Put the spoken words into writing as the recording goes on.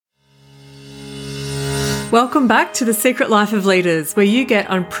Welcome back to The Secret Life of Leaders, where you get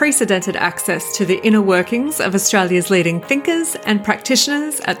unprecedented access to the inner workings of Australia's leading thinkers and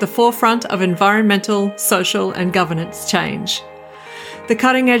practitioners at the forefront of environmental, social and governance change. The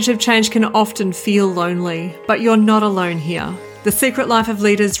cutting edge of change can often feel lonely, but you're not alone here. The Secret Life of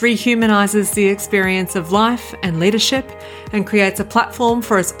Leaders rehumanises the experience of life and leadership and creates a platform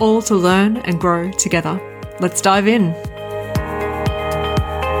for us all to learn and grow together. Let's dive in.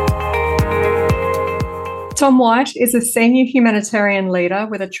 Tom White is a senior humanitarian leader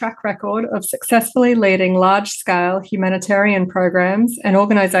with a track record of successfully leading large-scale humanitarian programs and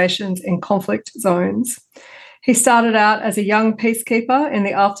organisations in conflict zones. He started out as a young peacekeeper in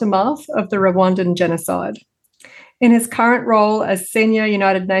the aftermath of the Rwandan genocide. In his current role as senior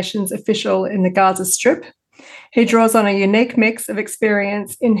United Nations official in the Gaza Strip, he draws on a unique mix of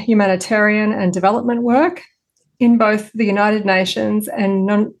experience in humanitarian and development work in both the United Nations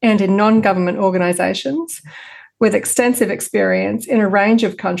and in non-government organisations, with extensive experience in a range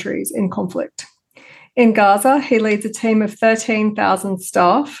of countries in conflict. In Gaza, he leads a team of 13,000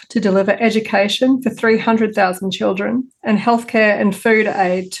 staff to deliver education for 300,000 children and healthcare and food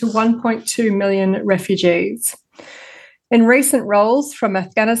aid to 1.2 million refugees. In recent roles from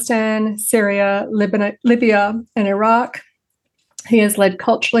Afghanistan, Syria, Libya and Iraq, he has led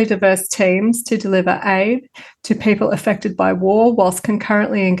culturally diverse teams to deliver aid to people affected by war, whilst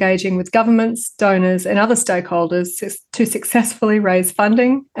concurrently engaging with governments, donors and other stakeholders to successfully raise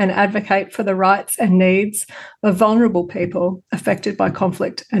funding and advocate for the rights and needs of vulnerable people affected by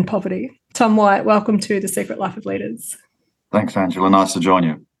conflict and poverty. Tom White, welcome to The Secret Life of Leaders. Thanks, Angela. Nice to join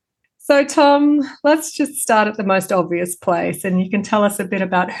you. So, Tom, let's just start at the most obvious place, and you can tell us a bit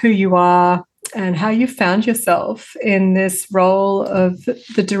about who you are and how you found yourself in this role of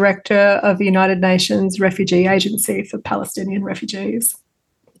the Director of the United Nations Refugee Agency for Palestinian refugees.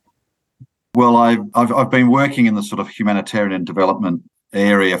 Well, I've been working in the sort of humanitarian development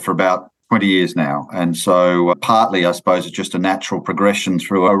area for about 20 years now. And so partly, I suppose, it's just a natural progression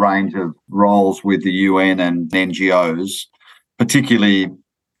through a range of roles with the UN and NGOs, particularly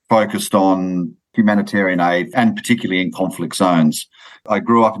focused on humanitarian aid and particularly in conflict zones. I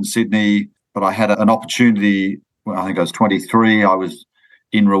grew up in Sydney, but I had an opportunity, I think I was 23, I was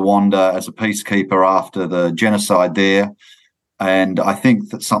in Rwanda as a peacekeeper after the genocide there. And I think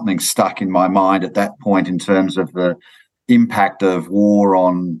that something stuck in my mind at that point in terms of the impact of war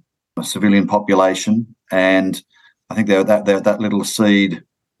on a civilian population. And I think that little seed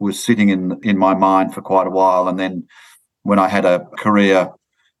was sitting in my mind for quite a while. And then when I had a career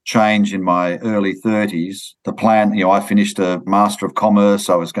change in my early 30s, the plan, I finished a Master of Commerce.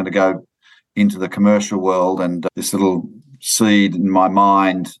 I was going to go into the commercial world, and this little seed in my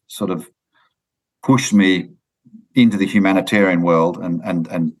mind sort of pushed me into the humanitarian world,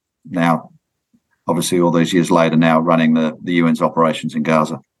 and now, obviously all these years later, now running the UN's operations in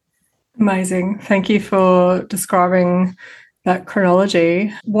Gaza. Amazing. Thank you for describing that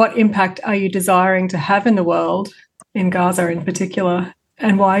chronology. What impact are you desiring to have in the world, in Gaza in particular,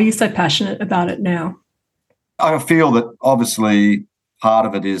 and why are you so passionate about it now? I feel that obviously part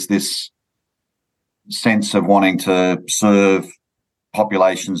of it is this sense of wanting to serve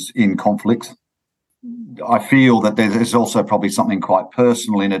populations in conflict. I feel that there's also probably something quite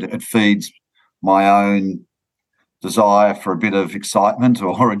personal in it. It feeds my own desire for a bit of excitement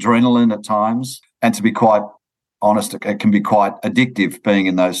or adrenaline at times. And to be quite honest, it can be quite addictive being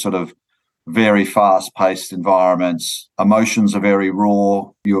in those sort of very fast-paced environments. Emotions are very raw.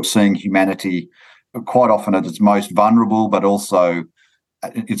 You're seeing humanity quite often at its most vulnerable, but also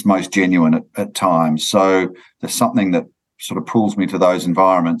it's most genuine at times. So there's something that sort of pulls me to those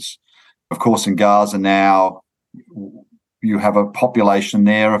environments. Of course, in Gaza now, you have a population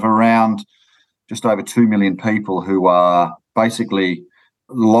there of around just over 2 million people who are basically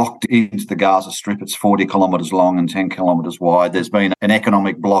locked into the Gaza Strip. It's 40 kilometres long and 10 kilometres wide. There's been an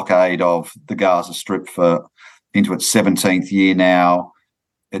economic blockade of the Gaza Strip into its 17th year now.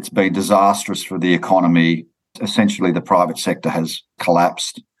 It's been disastrous for the economy. Essentially, the private sector has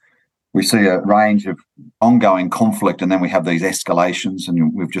collapsed. We see a range of ongoing conflict, and then we have these escalations,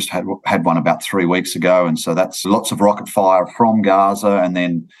 and we've just had one about 3 weeks ago. And so that's lots of rocket fire from Gaza and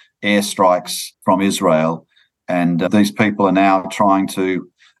then airstrikes from Israel. And these people are now trying to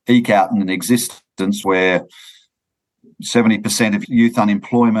eke out an existence where 70% of youth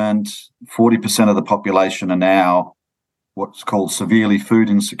unemployment, 40% of the population are now what's called severely food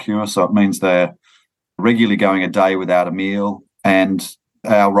insecure. So it means they're regularly going a day without a meal. And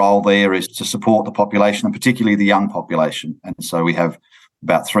our role there is to support the population, and particularly the young population. And so we have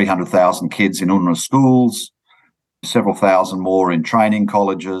about 300,000 kids in UNRWA schools, several thousand more in training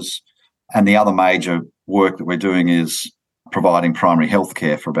colleges. And the other major work that we're doing is providing primary health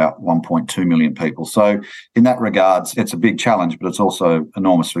care for about 1.2 million people. So in that regards, it's a big challenge, but it's also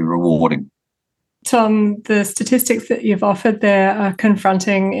enormously rewarding. Tom, the statistics that you've offered there are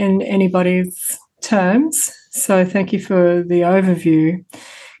confronting in anybody's terms. So thank you for the overview.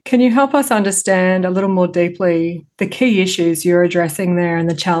 Can you help us understand a little more deeply the key issues you're addressing there and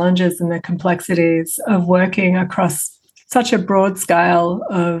the challenges and the complexities of working across such a broad scale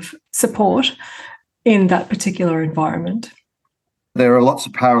of support in that particular environment? There are lots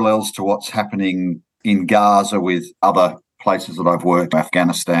of parallels to what's happening in Gaza with other places that I've worked,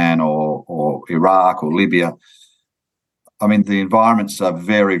 Afghanistan or Iraq or Libya. I mean, the environments are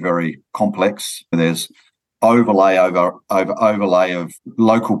very, very complex. There's overlay over overlay of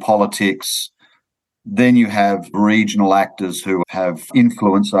local politics. Then you have regional actors who have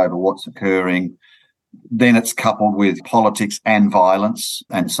influence over what's occurring. Then it's coupled with politics and violence,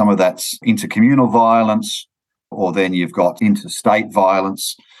 and some of that's intercommunal violence, or then you've got interstate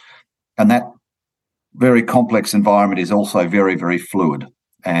violence. And that very complex environment is also very, very fluid.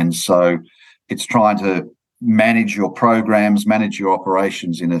 And so it's trying to manage your programs, manage your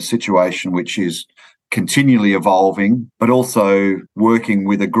operations in a situation which is continually evolving, but also working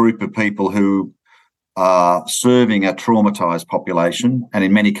with a group of people who are serving a traumatised population. And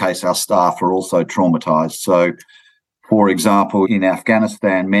in many cases, our staff are also traumatised. So, for example, in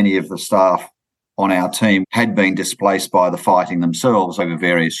Afghanistan, many of the staff on our team had been displaced by the fighting themselves over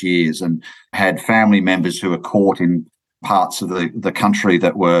various years and had family members who were caught in parts of the country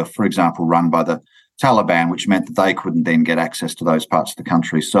that were, for example, run by the Taliban, which meant that they couldn't then get access to those parts of the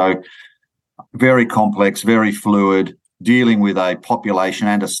country. So very complex, very fluid, dealing with a population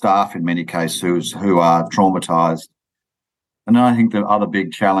and a staff in many cases who are traumatised. And then I think the other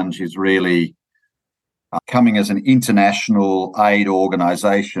big challenge is really coming as an international aid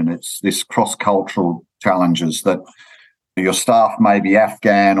organisation. It's this cross-cultural challenges that your staff may be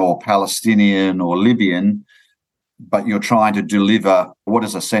Afghan or Palestinian or Libyan, but you're trying to deliver what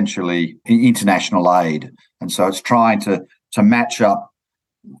is essentially international aid. And so it's trying to match up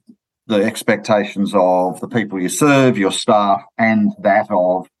the expectations of the people you serve, your staff, and that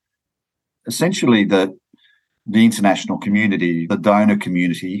of essentially the international community, the donor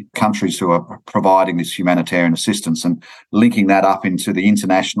community, countries who are providing this humanitarian assistance, and linking that up into the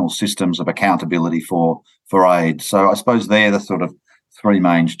international systems of accountability for aid. So I suppose they're the sort of three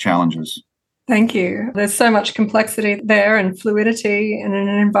main challenges. Thank you. There's so much complexity there and fluidity in an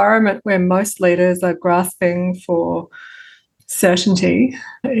environment where most leaders are grasping for certainty.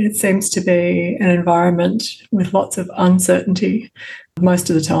 It seems to be an environment with lots of uncertainty most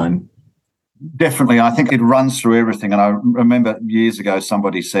of the time. Definitely. I think it runs through everything. And I remember years ago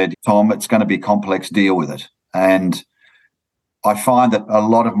somebody said, Tom, it's going to be complex, deal with it. And I find that a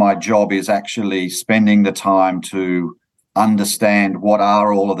lot of my job is actually spending the time to understand what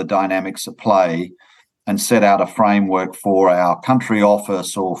are all of the dynamics at play and set out a framework for our country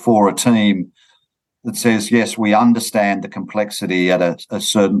office or for a team that says, yes, we understand the complexity at a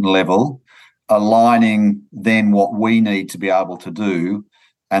certain level, aligning then what we need to be able to do,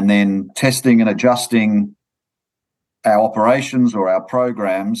 and then testing and adjusting our operations or our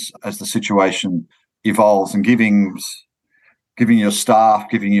programs as the situation evolves, and giving your staff,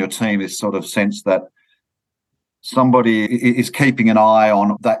 giving your team this sort of sense that somebody is keeping an eye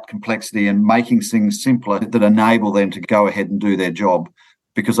on that complexity and making things simpler that enable them to go ahead and do their job.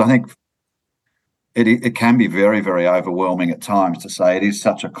 Because I think it can be very, very overwhelming at times to say it is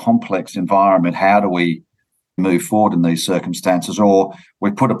such a complex environment. How do we move forward in these circumstances? Or we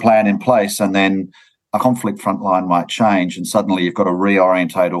put a plan in place and then a conflict front line might change and suddenly you've got to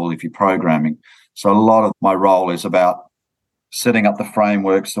reorientate all of your programming. So a lot of my role is about setting up the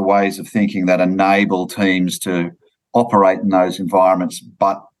frameworks, the ways of thinking that enable teams to operate in those environments,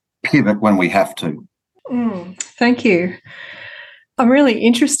 but pivot when we have to. Thank you. I'm really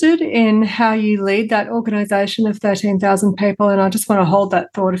interested in how you lead that organisation of 13,000 people, and I just want to hold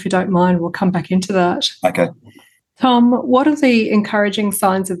that thought if you don't mind. We'll come back into that. Okay. Tom, what are the encouraging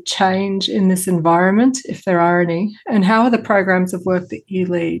signs of change in this environment, if there are any, and how are the programs of work that you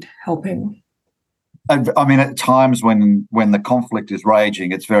lead helping? I mean, at times when the conflict is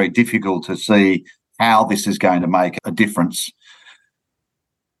raging, it's very difficult to see how this is going to make a difference.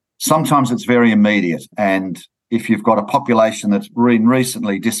 Sometimes it's very immediate, and if you've got a population that's been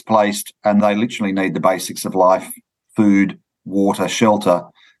recently displaced and they literally need the basics of life, food, water, shelter,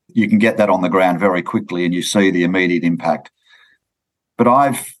 you can get that on the ground very quickly and you see the immediate impact. But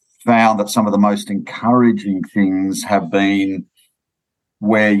I've found that some of the most encouraging things have been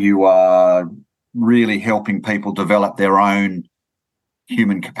where you are really helping people develop their own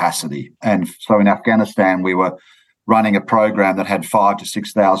human capacity. And so in Afghanistan, we were running a program that had 5,000 to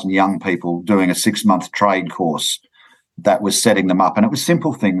 6,000 young people doing a 6-month trade course that was setting them up. And it was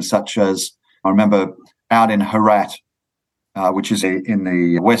simple things such as, I remember out in Herat, which is in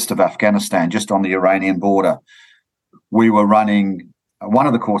the west of Afghanistan, just on the Iranian border, we were running, one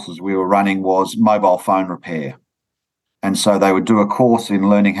of the courses we were running was mobile phone repair. And so they would do a course in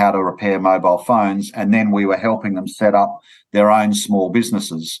learning how to repair mobile phones, and then we were helping them set up their own small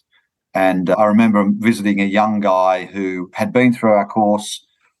businesses. And I remember visiting a young guy who had been through our course,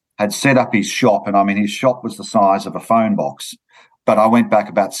 had set up his shop, and I mean, his shop was the size of a phone box. But I went back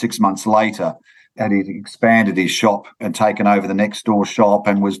about 6 months later, and he'd expanded his shop and taken over the next door shop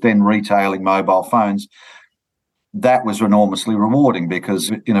and was then retailing mobile phones. That was enormously rewarding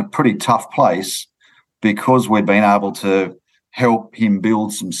because in a pretty tough place, because we'd been able to help him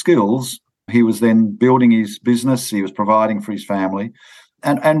build some skills, he was then building his business, he was providing for his family.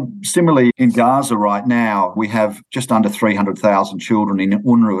 And similarly, in Gaza right now, we have just under 300,000 children in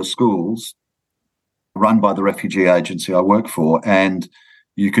UNRWA schools run by the refugee agency I work for. And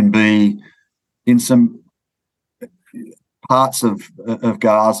you can be in some parts of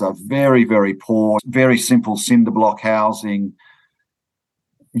Gaza, very, very poor, very simple cinder block housing,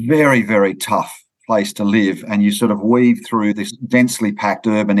 very, very tough place to live. And you sort of weave through this densely packed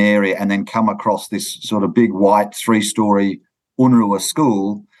urban area and then come across this sort of big white 3-story UNRWA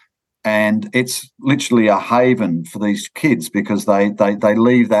school, and it's literally a haven for these kids because they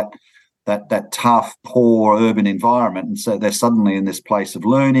leave that tough, poor urban environment, and so they're suddenly in this place of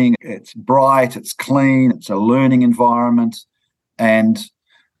learning. It's bright, it's clean, it's a learning environment, and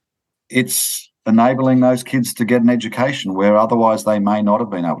it's enabling those kids to get an education where otherwise they may not have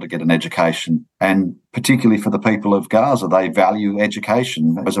been able to get an education. And particularly for the people of Gaza, they value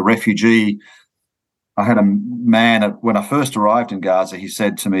education. As a refugee, I had a man, when I first arrived in Gaza, he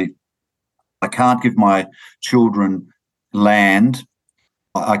said to me, I can't give my children land,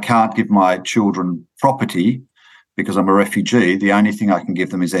 I can't give my children property because I'm a refugee. The only thing I can give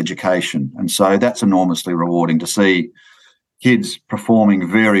them is education. And so that's enormously rewarding to see kids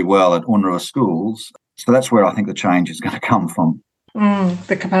performing very well at UNRWA schools. So that's where I think the change is going to come from.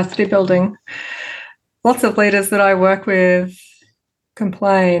 The capacity building. Lots of leaders that I work with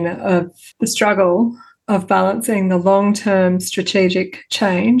complain of the struggle of balancing the long-term strategic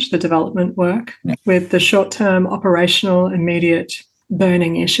change, the development work, with the short-term operational, immediate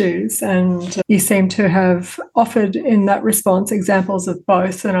burning issues. And you seem to have offered in that response examples of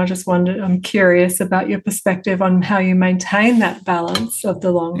both. And I just wondered, I'm curious about your perspective on how you maintain that balance of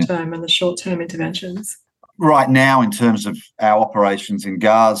the long-term and the short-term interventions. Right now, in terms of our operations in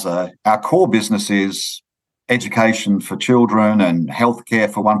Gaza, our core business is education for children and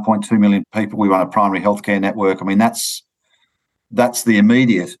healthcare for 1.2 million people. We run a primary healthcare network. I mean, that's the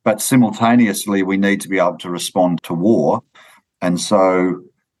immediate, but simultaneously we need to be able to respond to war. And so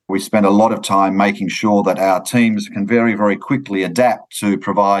we spend a lot of time making sure that our teams can very, very quickly adapt to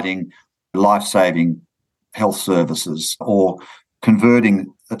providing life-saving health services or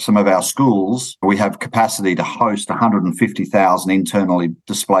converting some of our schools. We have capacity to host 150,000 internally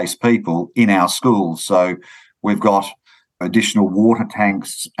displaced people in our schools. So we've got additional water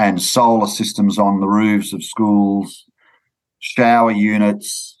tanks and solar systems on the roofs of schools, shower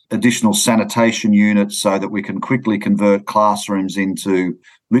units, additional sanitation units so that we can quickly convert classrooms into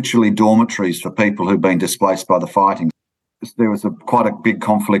literally dormitories for people who've been displaced by the fighting. There was quite a big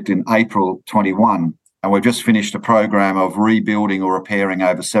conflict in April 21, and we've just finished a program of rebuilding or repairing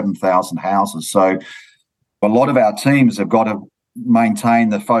over 7,000 houses. So a lot of our teams have got to maintain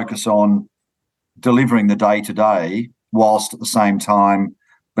the focus on delivering the day-to-day whilst at the same time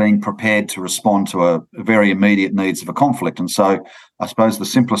being prepared to respond to a very immediate needs of a conflict. And so I suppose the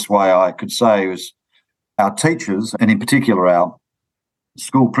simplest way I could say is our teachers, and in particular our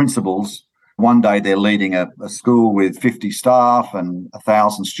school principals, one day they're leading a school with 50 staff and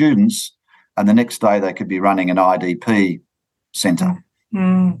 1,000 students, and the next day they could be running an IDP centre.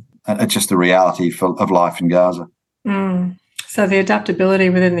 And it's just the reality of life in Gaza. So the adaptability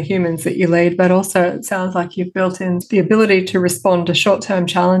within the humans that you lead, but also it sounds like you've built in the ability to respond to short-term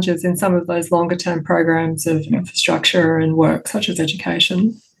challenges in some of those longer-term programs of infrastructure and work, such as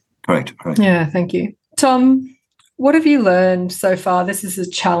education. Correct. Yeah, thank you. Tom, what have you learned so far? This is a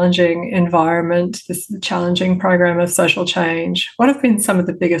challenging environment. This is a challenging program of social change. What have been some of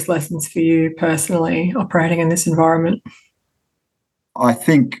the biggest lessons for you personally operating in this environment? I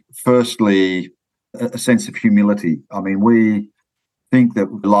think, firstly, a sense of humility. I mean, we think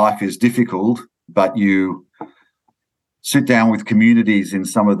that life is difficult, but you sit down with communities in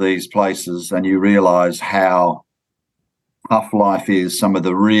some of these places and you realise how tough life is, some of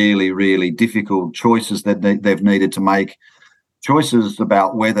the really, really difficult choices that they've needed to make, choices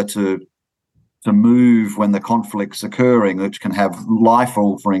about whether to move when the conflict's occurring, which can have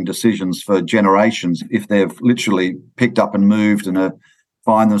life-altering decisions for generations if they've literally picked up and moved and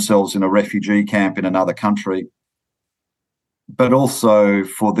find themselves in a refugee camp in another country. But also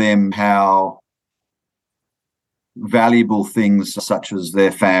for them, how valuable things such as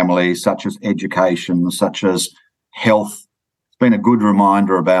their family, such as education, such as health, it's been a good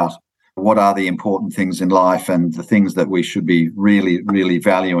reminder about what are the important things in life and the things that we should be really, really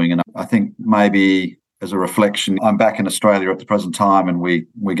valuing. And I think maybe as a reflection, I'm back in Australia at the present time, and we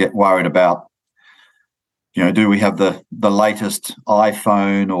get worried about, do we have the latest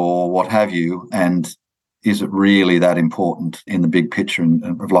iPhone or what have you? And is it really that important in the big picture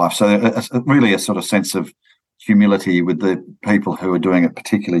of life? So really a sort of sense of humility with the people who are doing it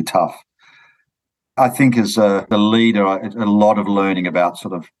particularly tough. I think as a leader, a lot of learning about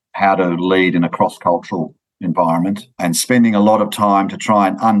sort of how to lead in a cross-cultural environment, and spending a lot of time to try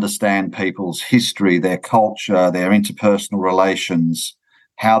and understand people's history, their culture, their interpersonal relations,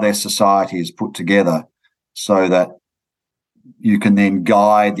 how their society is put together, so that you can then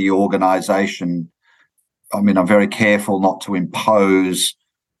guide the organisation. I mean, I'm very careful not to impose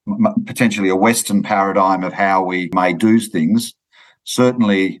potentially a Western paradigm of how we may do things.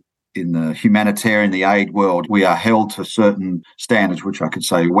 Certainly in the humanitarian, the aid world, we are held to certain standards, which I could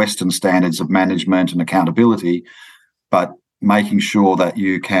say Western standards of management and accountability, but making sure that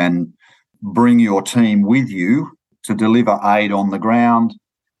you can bring your team with you to deliver aid on the ground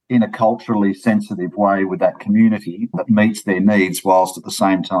in a culturally sensitive way with that community that meets their needs, whilst at the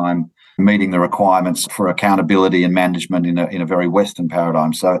same time meeting the requirements for accountability and management in a very Western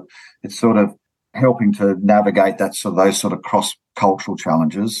paradigm. So it's sort of helping to navigate those sort of cross-cultural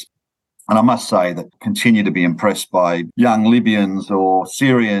challenges. And I must say that continue to be impressed by young Libyans or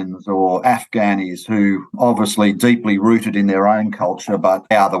Syrians or Afghanis who obviously deeply rooted in their own culture, but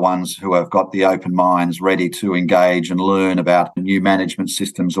are the ones who have got the open minds ready to engage and learn about new management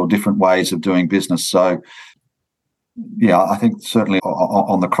systems or different ways of doing business. So, yeah, I think certainly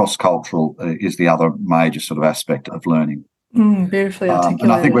on the cross-cultural is the other major sort of aspect of learning. Beautifully articulated.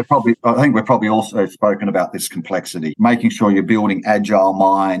 And I think we're probably also spoken about this complexity, making sure you're building agile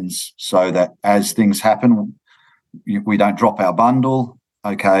minds so that as things happen, we don't drop our bundle.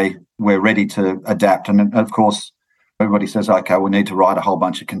 Okay, we're ready to adapt. And of course, everybody says, okay, we need to write a whole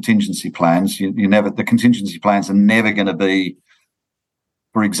bunch of contingency plans. The contingency plans are never going to be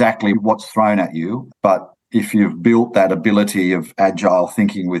for exactly what's thrown at you. But if you've built that ability of agile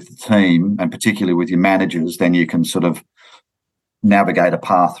thinking with the team, and particularly with your managers, then you can sort of navigate a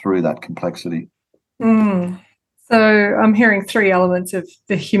path through that complexity. So I'm hearing three elements of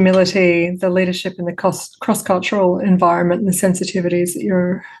the humility, the leadership, and the cross-cultural environment and the sensitivities that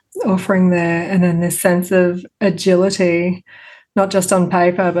you're offering there, and then this sense of agility, not just on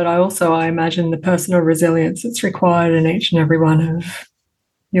paper, but I imagine the personal resilience that's required in each and every one of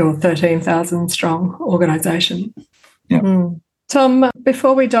your 13,000 strong organisation. Yeah. Tom,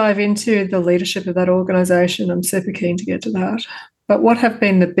 before we dive into the leadership of that organisation, I'm super keen to get to that. But what have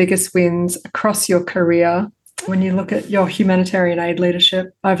been the biggest wins across your career when you look at your humanitarian aid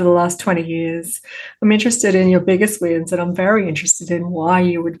leadership over the last 20 years? I'm interested in your biggest wins, and I'm very interested in why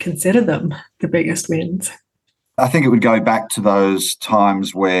you would consider them the biggest wins. I think it would go back to those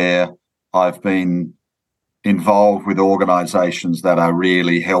times where I've been involved with organisations that are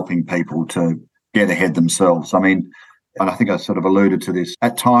really helping people to get ahead themselves. I mean, and I think I sort of alluded to this,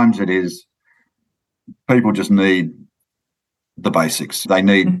 at times it is people just need the basics. They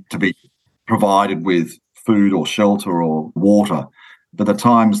need to be provided with food or shelter or water. But the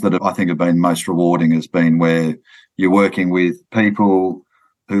times that I think have been most rewarding has been where you're working with people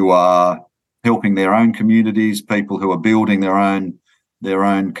who are helping their own communities, people who are building their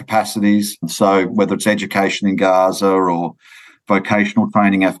own capacities. So whether it's education in Gaza or vocational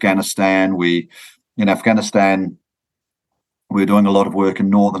training in Afghanistan, in Afghanistan, we're doing a lot of work in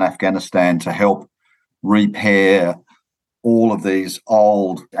northern Afghanistan to help repair all of these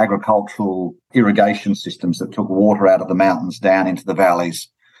old agricultural irrigation systems that took water out of the mountains down into the valleys,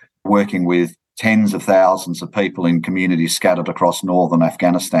 working with tens of thousands of people in communities scattered across northern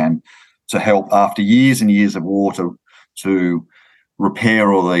Afghanistan to help, after years and years of water, to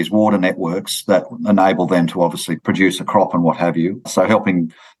repair all these water networks that enable them to obviously produce a crop and what have you. So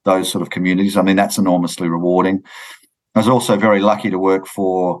helping those sort of communities, I mean, that's enormously rewarding. I was also very lucky to work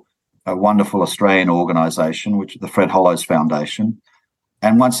for a wonderful Australian organisation, which is the Fred Hollows Foundation.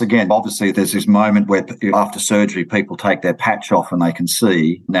 And once again, obviously, there's this moment where after surgery, people take their patch off and they can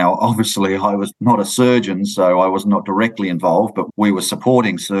see. Now, obviously, I was not a surgeon, so I was not directly involved, but we were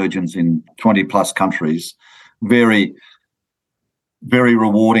supporting surgeons in 20 plus countries. Very, very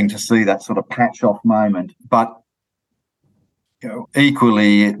rewarding to see that sort of patch off moment. But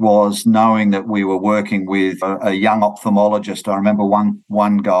equally, it was knowing that we were working with a young ophthalmologist. I remember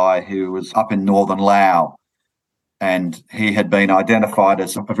one guy who was up in northern Laos, and he had been identified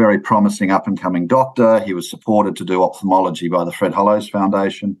as a very promising up-and-coming doctor. He was supported to do ophthalmology by the Fred Hollows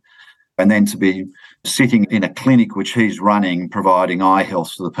Foundation, and then to be sitting in a clinic which he's running, providing eye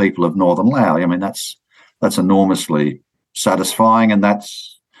health to the people of northern Laos. I mean, that's enormously satisfying, and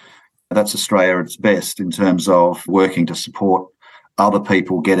that's Australia at its best in terms of working to support other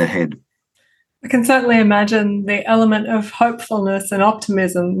people get ahead. I can certainly imagine the element of hopefulness and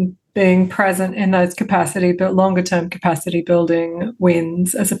optimism being present in those longer-term capacity building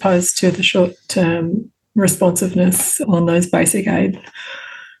wins, as opposed to the short-term responsiveness on those basic aid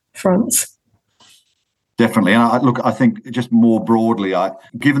fronts. Definitely. And I think just more broadly,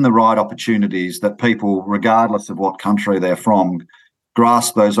 given the right opportunities, that people, regardless of what country they're from,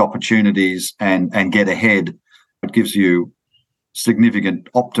 grasp those opportunities and get ahead. It gives you significant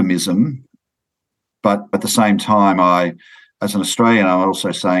optimism. But at the same time, as an Australian, I'm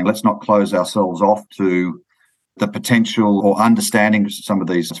also saying let's not close ourselves off to the potential or understanding some of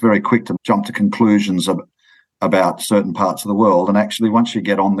these. It's very quick to jump to conclusions about certain parts of the world. And actually, once you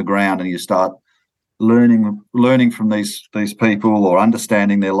get on the ground and you start learning from these people or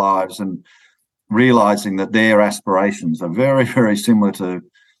understanding their lives and realising that their aspirations are very, very similar to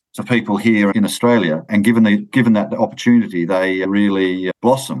people here in Australia, and given that opportunity, they really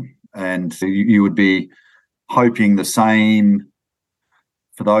blossom. And you would be hoping the same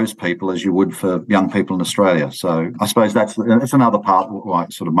for those people as you would for young people in Australia. So I suppose that's another part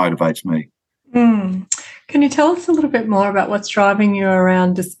that sort of motivates me. Can you tell us a little bit more about what's driving you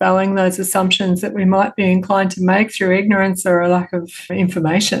around dispelling those assumptions that we might be inclined to make through ignorance or a lack of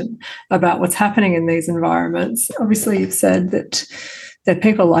information about what's happening in these environments? Obviously, you've said that they're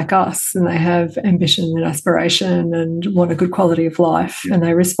people like us and they have ambition and aspiration and want a good quality of life, and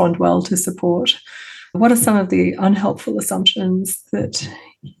they respond well to support. What are some of the unhelpful assumptions that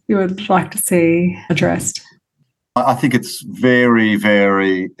you would like to see addressed? I think it's very,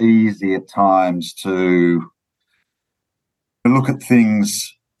 very easy at times to look at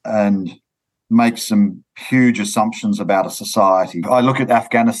things and make some huge assumptions about a society. I look at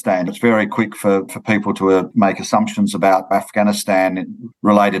Afghanistan. It's very quick for people to make assumptions about Afghanistan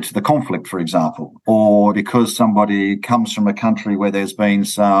related to the conflict, for example, or because somebody comes from a country where there's been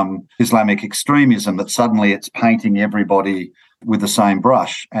some Islamic extremism, that suddenly it's painting everybody with the same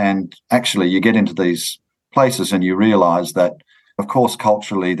brush. And actually, you get into these places and you realise that, of course,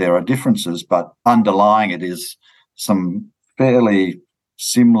 culturally there are differences, but underlying it is some fairly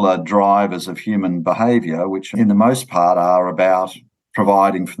similar drivers of human behaviour, which in the most part are about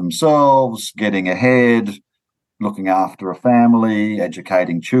providing for themselves, getting ahead, looking after a family,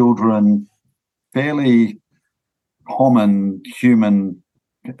 educating children, fairly common human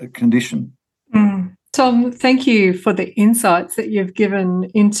condition. Tom, thank you for the insights that you've given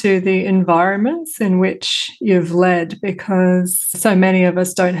into the environments in which you've led, because so many of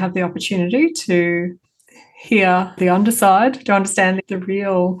us don't have the opportunity to hear the underside, to understand the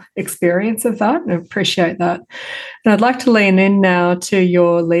real experience of that, and appreciate that. And I'd like to lean in now to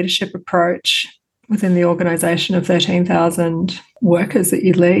your leadership approach within the organisation of 13,000 workers that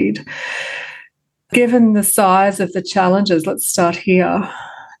you lead. Given the size of the challenges, let's start here,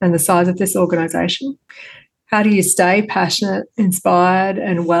 and the size of this organisation, how do you stay passionate, inspired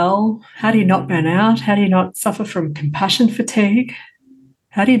and well? How do you not burn out? How do you not suffer from compassion fatigue?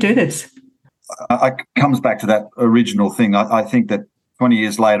 How do you do this? It comes back to that original thing. I think that 20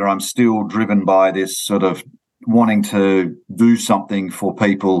 years later, I'm still driven by this sort of wanting to do something for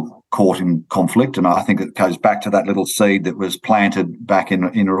people caught in conflict. And I think it goes back to that little seed that was planted back in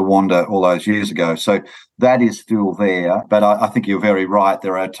Rwanda all those years ago. So that is still there. But I think you're very right.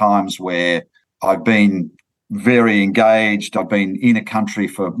 There are times where I've been very engaged. I've been in a country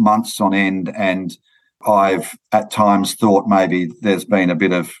for months on end, and I've at times thought maybe there's been a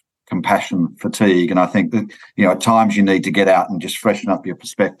bit of compassion fatigue. And I think that, at times you need to get out and just freshen up your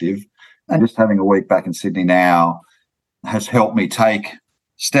perspective. And just having a week back in Sydney now has helped me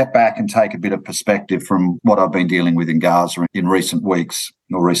step back and take a bit of perspective from what I've been dealing with in Gaza in recent weeks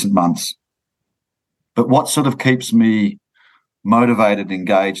or recent months. But what sort of keeps me motivated,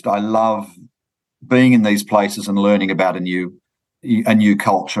 engaged, I love being in these places and learning about a new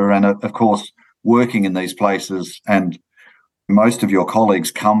culture, and of course working in these places and most of your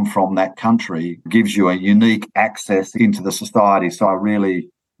colleagues come from that country, gives you a unique access into the society. So I really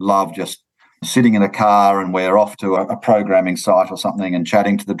love just sitting in a car and we're off to a programming site or something and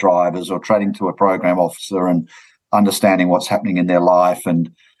chatting to the drivers or chatting to a program officer and understanding what's happening in their life.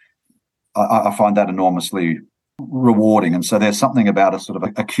 And I find that enormously rewarding. And so there's something about a sort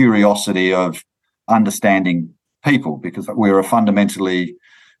of a curiosity of understanding people, because we're a fundamentally,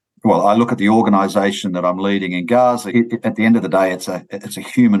 well, I look at the organisation that I'm leading in Gaza. At the end of the day, it's a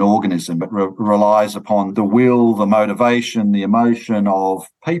human organism, but relies upon the will, the motivation, the emotion of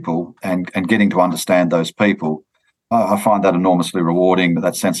people, and getting to understand those people. I find that enormously rewarding,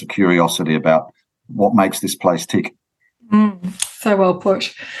 that sense of curiosity about what makes this place tick. So well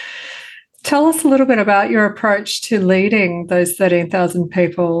put. Tell us a little bit about your approach to leading those 13,000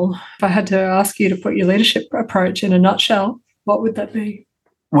 people. If I had to ask you to put your leadership approach in a nutshell, what would that be?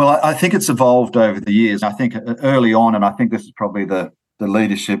 Well, I think it's evolved over the years. I think early on, and I think this is probably the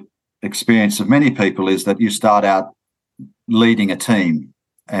leadership experience of many people, is that you start out leading a team.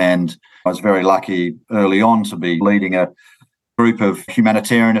 And I was very lucky early on to be leading a group of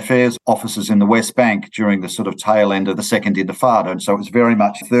humanitarian affairs officers in the West Bank during the sort of tail end of the Second Intifada. And so it was very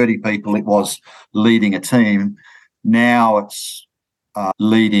much 30 people. It was leading a team. Now it's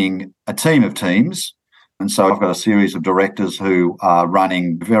leading a team of teams. And so I've got a series of directors who are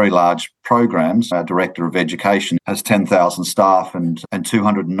running very large programs. Our director of education has 10,000 staff and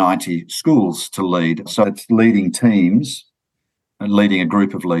 290 schools to lead. So it's leading teams and leading a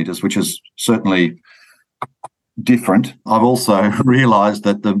group of leaders, which is certainly different. I've also realised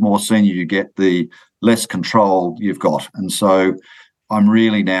that the more senior you get, the less control you've got. And so I'm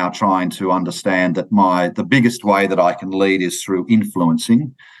really now trying to understand that the biggest way that I can lead is through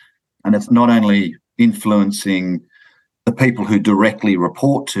influencing. And it's not only influencing the people who directly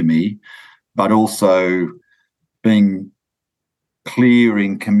report to me, but also being clear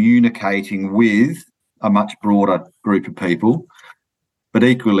in communicating with a much broader group of people. But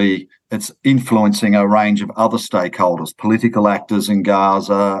equally, it's influencing a range of other stakeholders, political actors in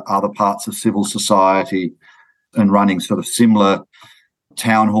Gaza, other parts of civil society, and running sort of similar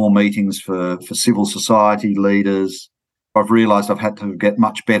town hall meetings for civil society leaders. I've realised I've had to get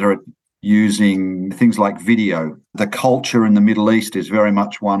much better at using things like video. The culture in the Middle East is very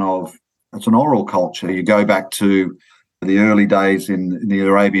much it's an oral culture. You go back to the early days in the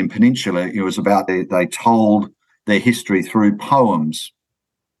Arabian Peninsula, it was about they told their history through poems.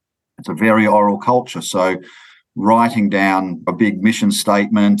 It's a very oral culture. So writing down a big mission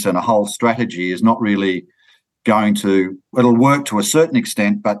statement and a whole strategy is not really it'll work to a certain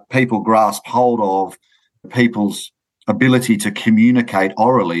extent, but people grasp hold of people's ability to communicate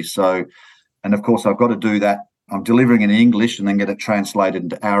orally. So, and of course, I've got to do that. I'm delivering in English and then get it translated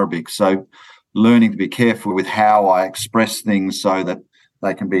into Arabic. So learning to be careful with how I express things so that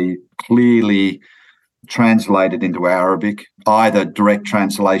they can be clearly translated into Arabic, either direct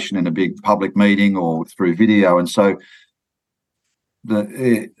translation in a big public meeting or through video. And so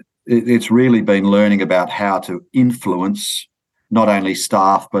it's really been learning about how to influence not only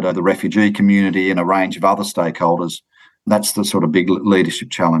staff, but the refugee community and a range of other stakeholders. That's the sort of big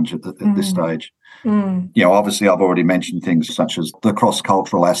leadership challenge at this stage. Obviously, I've already mentioned things such as the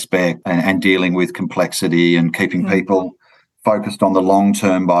cross-cultural aspect and dealing with complexity and keeping people focused on the long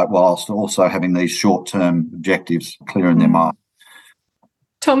term whilst also having these short-term objectives clear in their mind.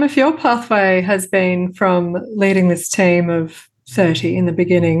 Tom, if your pathway has been from leading this team of 30 in the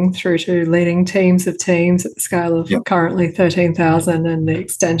beginning through to leading teams of teams at the scale of currently 13,000, and the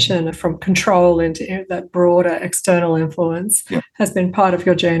extension from control into that broader external influence has been part of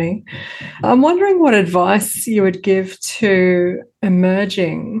your journey. I'm wondering what advice you would give to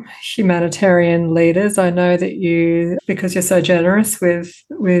emerging humanitarian leaders. I know that you, because you're so generous with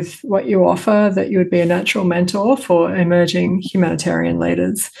what you offer, that you would be a natural mentor for emerging humanitarian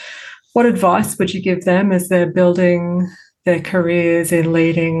leaders. What advice would you give them as they're building their careers in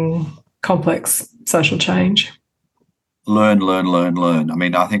leading complex social change? Learn. I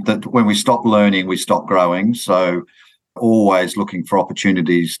mean, I think that when we stop learning, we stop growing. So always looking for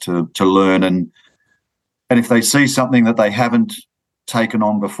opportunities to learn. And if they see something that they haven't taken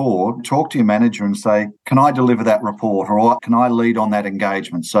on before, talk to your manager and say, can I deliver that report, or can I lead on that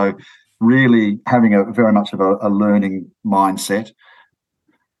engagement? So really having a very much of a learning mindset.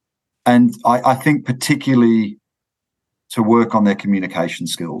 And I think particularly to work on their communication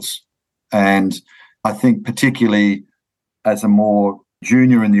skills. And I think particularly as a more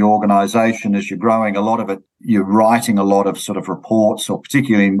junior in the organisation, as you're growing, a lot of it, you're writing a lot of sort of reports, or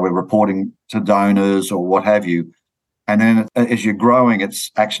particularly when we're reporting to donors or what have you. And then as you're growing,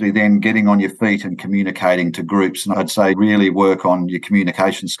 it's actually then getting on your feet and communicating to groups. And I'd say really work on your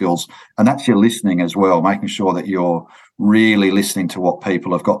communication skills. And that's your listening as well, making sure that you're really listening to what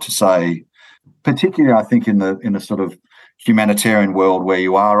people have got to say, particularly, I think, in the sort of humanitarian world where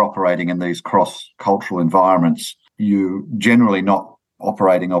you are operating in these cross-cultural environments. You're generally not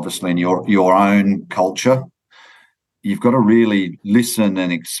operating, obviously, in your own culture. You've got to really listen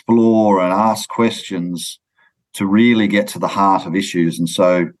and explore and ask questions to really get to the heart of issues. And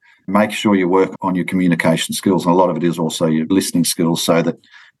so make sure you work on your communication skills. And a lot of it is also your listening skills so that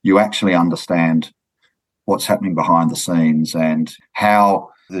you actually understand what's happening behind the scenes and how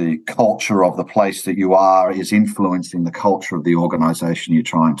the culture of the place that you are is influencing the culture of the organisation you're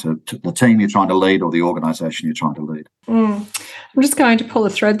trying to the team you're trying to lead or the organisation you're trying to lead. I'm just going to pull a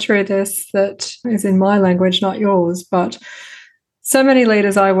thread through this that is in my language, not yours, but so many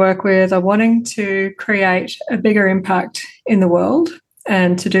leaders I work with are wanting to create a bigger impact in the world,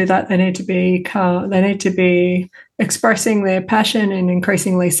 and to do that, they need to be expressing their passion in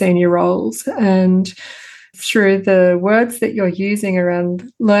increasingly senior roles. And through the words that you're using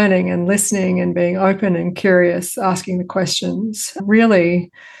around learning and listening and being open and curious, asking the questions,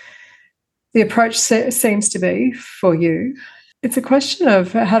 really, the approach seems to be for you. It's a question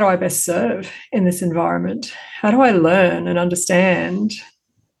of how do I best serve in this environment? How do I learn and understand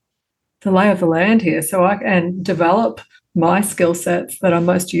the lay of the land here so I can develop my skill sets that are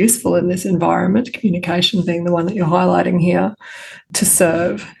most useful in this environment, communication being the one that you're highlighting here, to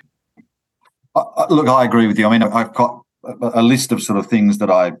serve? Look, I agree with you. I mean, I've got a list of sort of things that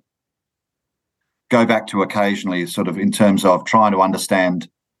I go back to occasionally, sort of in terms of trying to understand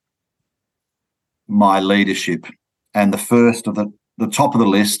my leadership. And the first of the top of the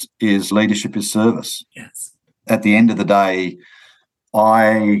list is leadership is service. Yes. At the end of the day,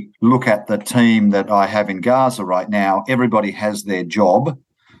 I look at the team that I have in Gaza right now. Everybody has their job.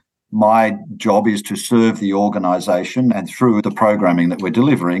 My job is to serve the organisation, and through the programming that we're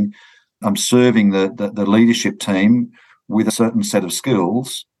delivering, I'm serving the leadership team with a certain set of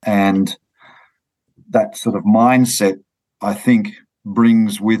skills. And that sort of mindset, I think,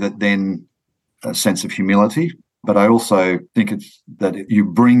 brings with it then a sense of humility. But I also think it's that you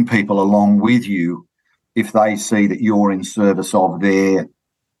bring people along with you if they see that you're in service of their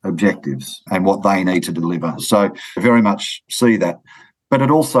objectives and what they need to deliver. So I very much see that. But it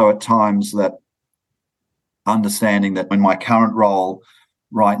also at times that understanding that in my current role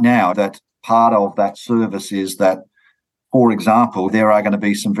right now, that part of that service is that, for example, there are going to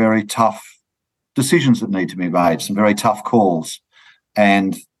be some very tough decisions that need to be made, some very tough calls,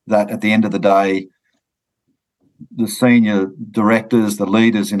 and that at the end of the day, the senior directors, the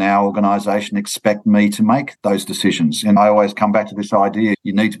leaders in our organisation expect me to make those decisions. And I always come back to this idea,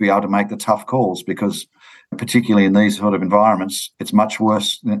 you need to be able to make the tough calls, because particularly in these sort of environments, it's much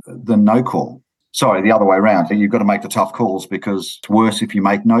worse than no call. Sorry, the other way around. You've got to make the tough calls because it's worse if you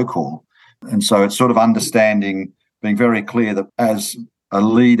make no call. And so it's sort of understanding, being very clear that as a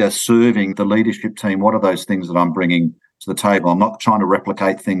leader serving the leadership team, what are those things that I'm bringing to the table? I'm not trying to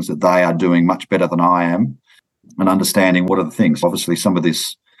replicate things that they are doing much better than I am, and understanding what are the things. Obviously, some of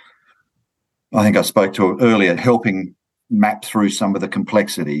this, I think I spoke to earlier, helping map through some of the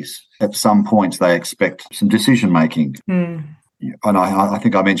complexities. At some points, they expect some decision-making. And I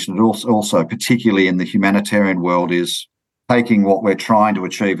think I mentioned it also, particularly in the humanitarian world, is taking what we're trying to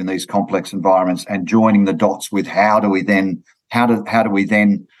achieve in these complex environments and joining the dots with how do we then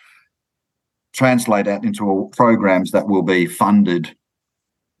translate that into programs that will be funded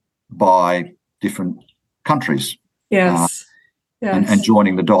by different countries. Yes. And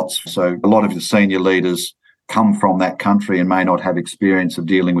joining the dots. So a lot of the senior leaders come from that country and may not have experience of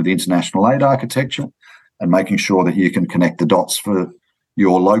dealing with international aid architecture, and making sure that you can connect the dots for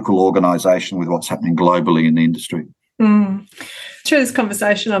your local organisation with what's happening globally in the industry. Through this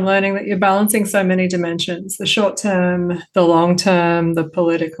conversation, I'm learning that you're balancing so many dimensions: the short term, the long term, the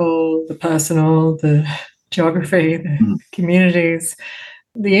political, the personal, the geography, the communities,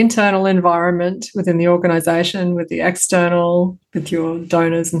 the internal environment within the organisation, with the external, with your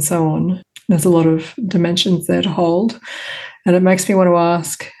donors and so on. There's a lot of dimensions there to hold. And it makes me want to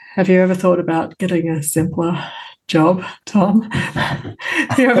ask, have you ever thought about getting a simpler job, Tom?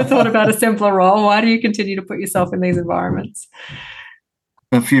 Have you ever thought about a simpler role? Why do you continue to put yourself in these environments?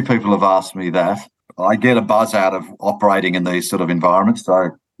 A few people have asked me that. I get a buzz out of operating in these sort of environments,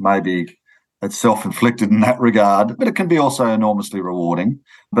 so maybe it's self-inflicted in that regard, but it can be also enormously rewarding.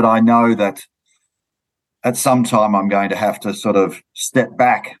 But I know that at some time I'm going to have to sort of step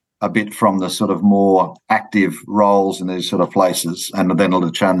back a bit from the sort of more active roles in these sort of places, and then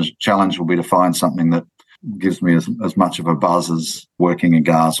the challenge will be to find something that gives me as much of a buzz as working in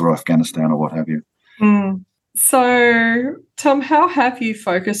Gaza or Afghanistan or what have you. Mm. So, Tom, how have you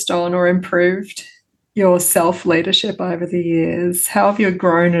focused on or improved your self-leadership over the years? How have you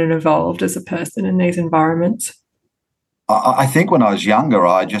grown and evolved as a person in these environments? I think when I was younger,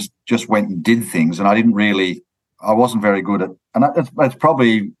 I just went and did things, and I wasn't very good at, and it's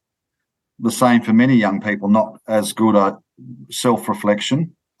probably the same for many young people, not as good at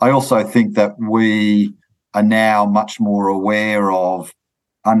self-reflection. I also think that we are now much more aware of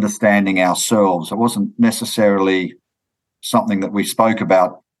understanding ourselves. It wasn't necessarily something that we spoke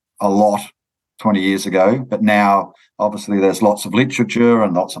about a lot 20 years ago, but now obviously there's lots of literature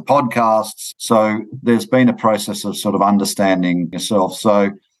and lots of podcasts. So there's been a process of sort of understanding yourself.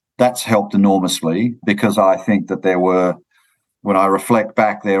 So that's helped enormously, because I think that when I reflect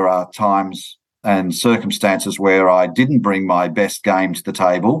back, there are times and circumstances where I didn't bring my best game to the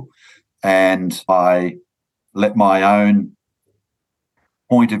table and I let my own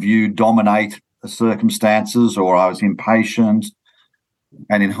point of view dominate the circumstances, or I was impatient.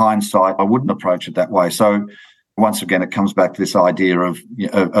 And in hindsight, I wouldn't approach it that way. So once again, it comes back to this idea of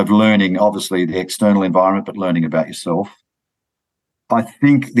learning, obviously, the external environment, but learning about yourself. I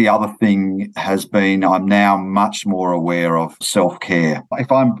think the other thing has been I'm now much more aware of self-care.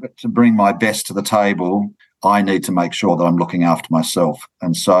 If I'm to bring my best to the table, I need to make sure that I'm looking after myself.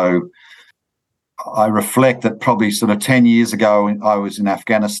 And so I reflect that probably sort of 10 years ago, I was in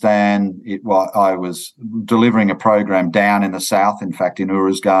Afghanistan. I was delivering a program down in the south, in fact, in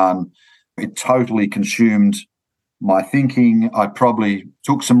Uruzgan. It totally consumed my thinking. I probably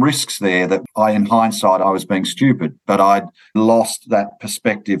took some risks there that in hindsight, I was being stupid, but I'd lost that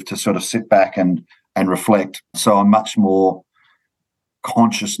perspective to sort of sit back and reflect. So I'm much more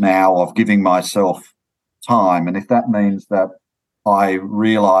conscious now of giving myself time. And if that means that I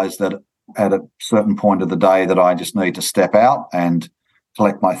realise that at a certain point of the day that I just need to step out and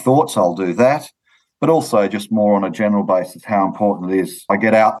collect my thoughts, I'll do that. But also just more on a general basis, how important it is. I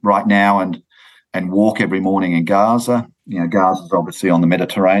get out right now and walk every morning in Gaza. Gaza's obviously on the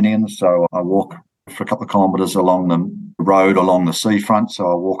Mediterranean, so I walk for a couple of kilometres along the road along the seafront. So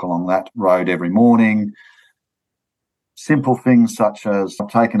I walk along that road every morning. Simple things such as I've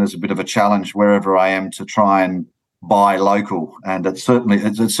taken as a bit of a challenge wherever I am to try and buy local, and it's a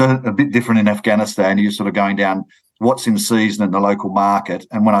bit different in Afghanistan. You're sort of going down what's in season in the local market,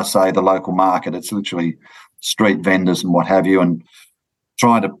 and when I say the local market, it's literally street vendors and what have you, and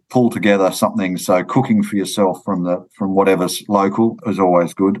trying to pull together something. So cooking for yourself from whatever's local is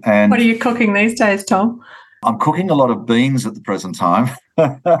always good. And what are you cooking these days, Tom? I'm cooking a lot of beans at the present time.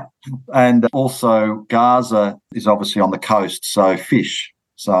 And also Gaza is obviously on the coast, so fish.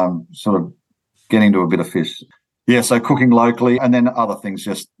 So I'm sort of getting to a bit of fish. Yeah, so cooking locally, and then other things,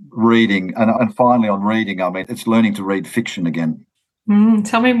 just reading. And finally on reading, I mean, it's learning to read fiction again.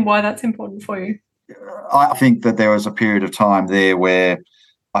 Tell me why that's important for you. I think that there was a period of time there where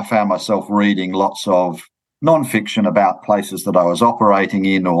I found myself reading lots of non-fiction about places that I was operating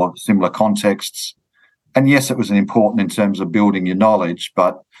in or similar contexts. And yes, it was important in terms of building your knowledge,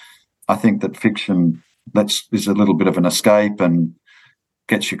 but I think that fiction is a little bit of an escape and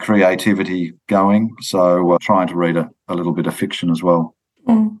gets your creativity going. So trying to read a little bit of fiction as well.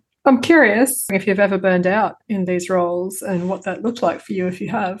 I'm curious if you've ever burned out in these roles and what that looked like for you if you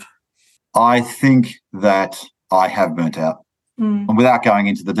have. I think that I have burnt out. And without going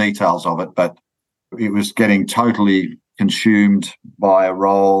into the details of it, but it was getting totally consumed by a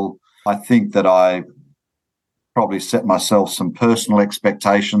role. I think that I probably set myself some personal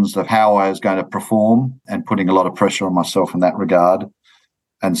expectations of how I was going to perform and putting a lot of pressure on myself in that regard.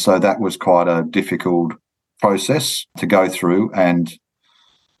 And so that was quite a difficult process to go through. And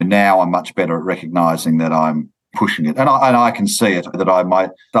now I'm much better at recognising that I'm pushing it. And I can see it, that I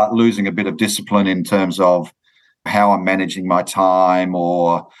might start losing a bit of discipline in terms of how I'm managing my time,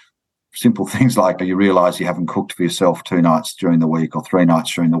 or simple things like you realise you haven't cooked for yourself 2 nights during the week or 3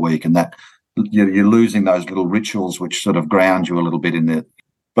 nights during the week, and that you're losing those little rituals which sort of ground you a little bit in there.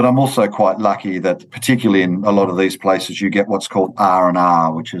 But I'm also quite lucky that particularly in a lot of these places you get what's called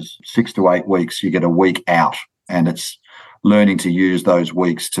R&R, which is 6 to 8 weeks. You get a week out, and it's learning to use those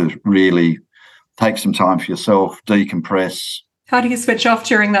weeks to really take some time for yourself, decompress. How do you switch off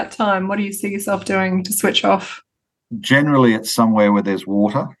during that time? What do you see yourself doing to switch off? Generally, it's somewhere where there's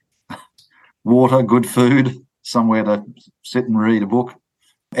water, good food, somewhere to sit and read a book,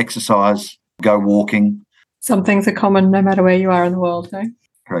 exercise, go walking. Some things are common no matter where you are in the world, eh?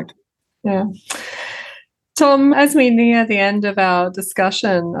 Correct. Yeah. Tom, as we near the end of our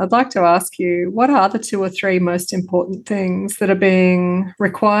discussion, I'd like to ask you, what are the 2 or 3 most important things that are being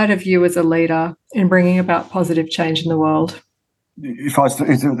required of you as a leader in bringing about positive change in the world? If I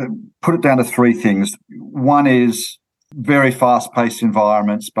put it down to 3 things, one is very fast-paced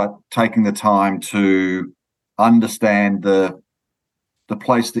environments, but taking the time to understand the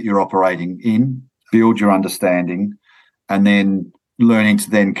place that you're operating in, build your understanding, and then learning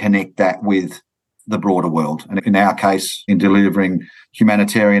to then connect that with the broader world. And in our case, in delivering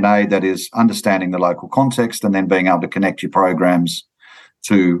humanitarian aid, that is understanding the local context and then being able to connect your programs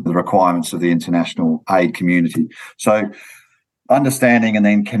to the requirements of the international aid community. So understanding and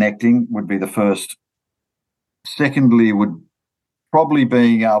then connecting would be the first. Secondly, would probably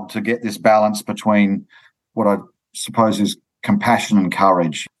being able to get this balance between what I suppose is compassion and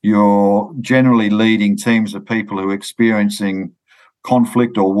courage. You're generally leading teams of people who are experiencing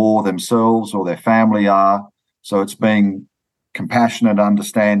conflict or war themselves or their family are. So it's being compassionate,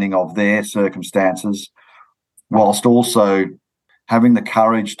 understanding of their circumstances, whilst also having the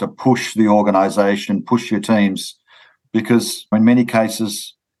courage to push the organisation, push your teams, because in many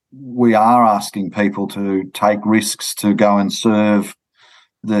cases we are asking people to take risks to go and serve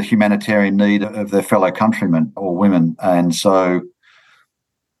the humanitarian need of their fellow countrymen or women. And so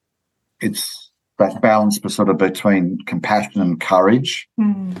it's that balance between compassion and courage.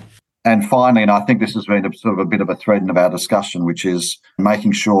 And finally, and I think this has been a bit of a thread of our discussion, which is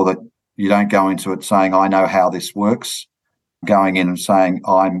making sure that you don't go into it saying, I know how this works, going in and saying,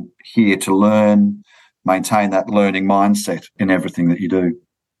 I'm here to learn, maintain that learning mindset in everything that you do.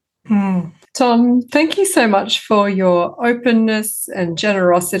 Tom, thank you so much for your openness and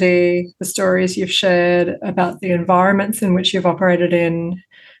generosity, the stories you've shared about the environments in which you've operated in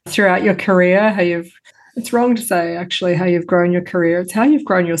throughout your career, it's wrong to say actually how you've grown your career, it's how you've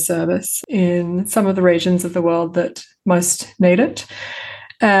grown your service in some of the regions of the world that most need it,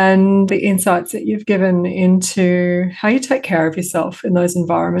 and the insights that you've given into how you take care of yourself in those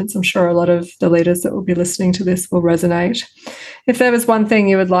environments. I'm sure a lot of the leaders that will be listening to this will resonate. If there was one thing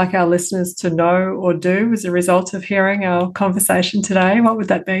you would like our listeners to know or do as a result of hearing our conversation today, what would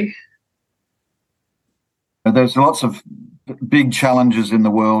that be? There's lots of big challenges in the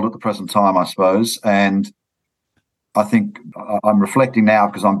world at the present time, I suppose, and I think I'm reflecting now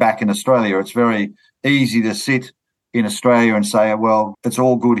because I'm back in Australia. It's very easy to sit in Australia and say, well, it's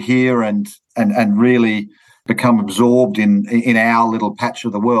all good here and really become absorbed in our little patch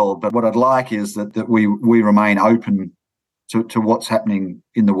of the world. But what I'd like is that we remain open to what's happening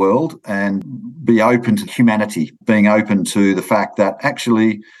in the world and be open to humanity, being open to the fact that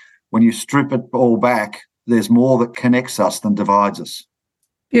actually when you strip it all back, there's more that connects us than divides us.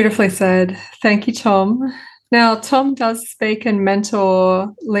 Beautifully said. Thank you, Tom. Now, Tom does speak and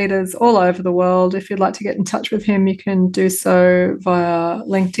mentor leaders all over the world. If you'd like to get in touch with him, you can do so via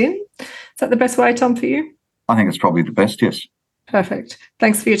LinkedIn. Is that the best way, Tom, for you? I think it's probably the best, yes. Perfect.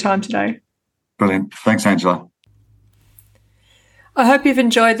 Thanks for your time today. Brilliant. Thanks, Angela. I hope you've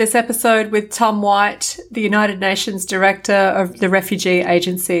enjoyed this episode with Tom White, the United Nations Director of the Refugee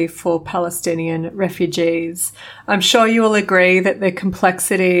Agency for Palestinian Refugees. I'm sure you will agree that the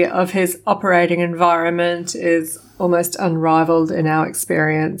complexity of his operating environment is almost unrivaled in our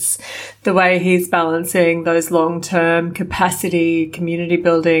experience. The way he's balancing those long-term capacity, community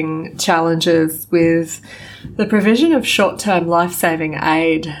building challenges with the provision of short-term life-saving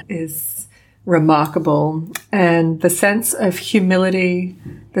aid is remarkable, and the sense of humility,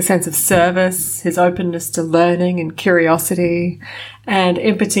 the sense of service, his openness to learning and curiosity, and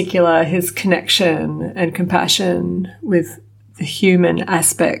in particular his connection and compassion with the human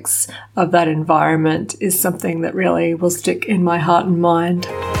aspects of that environment is something that really will stick in my heart and mind.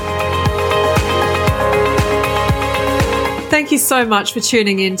 Thank you so much for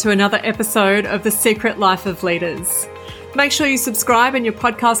tuning in to another episode of The Secret Life of Leaders. Make sure you subscribe in your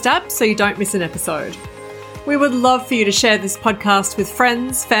podcast app so you don't miss an episode. We would love for you to share this podcast with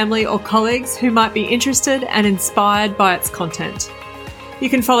friends, family, or colleagues who might be interested and inspired by its content. You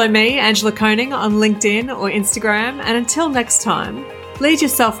can follow me, Angela Koning, on LinkedIn or Instagram, and until next time, lead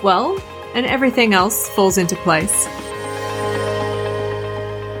yourself well and everything else falls into place.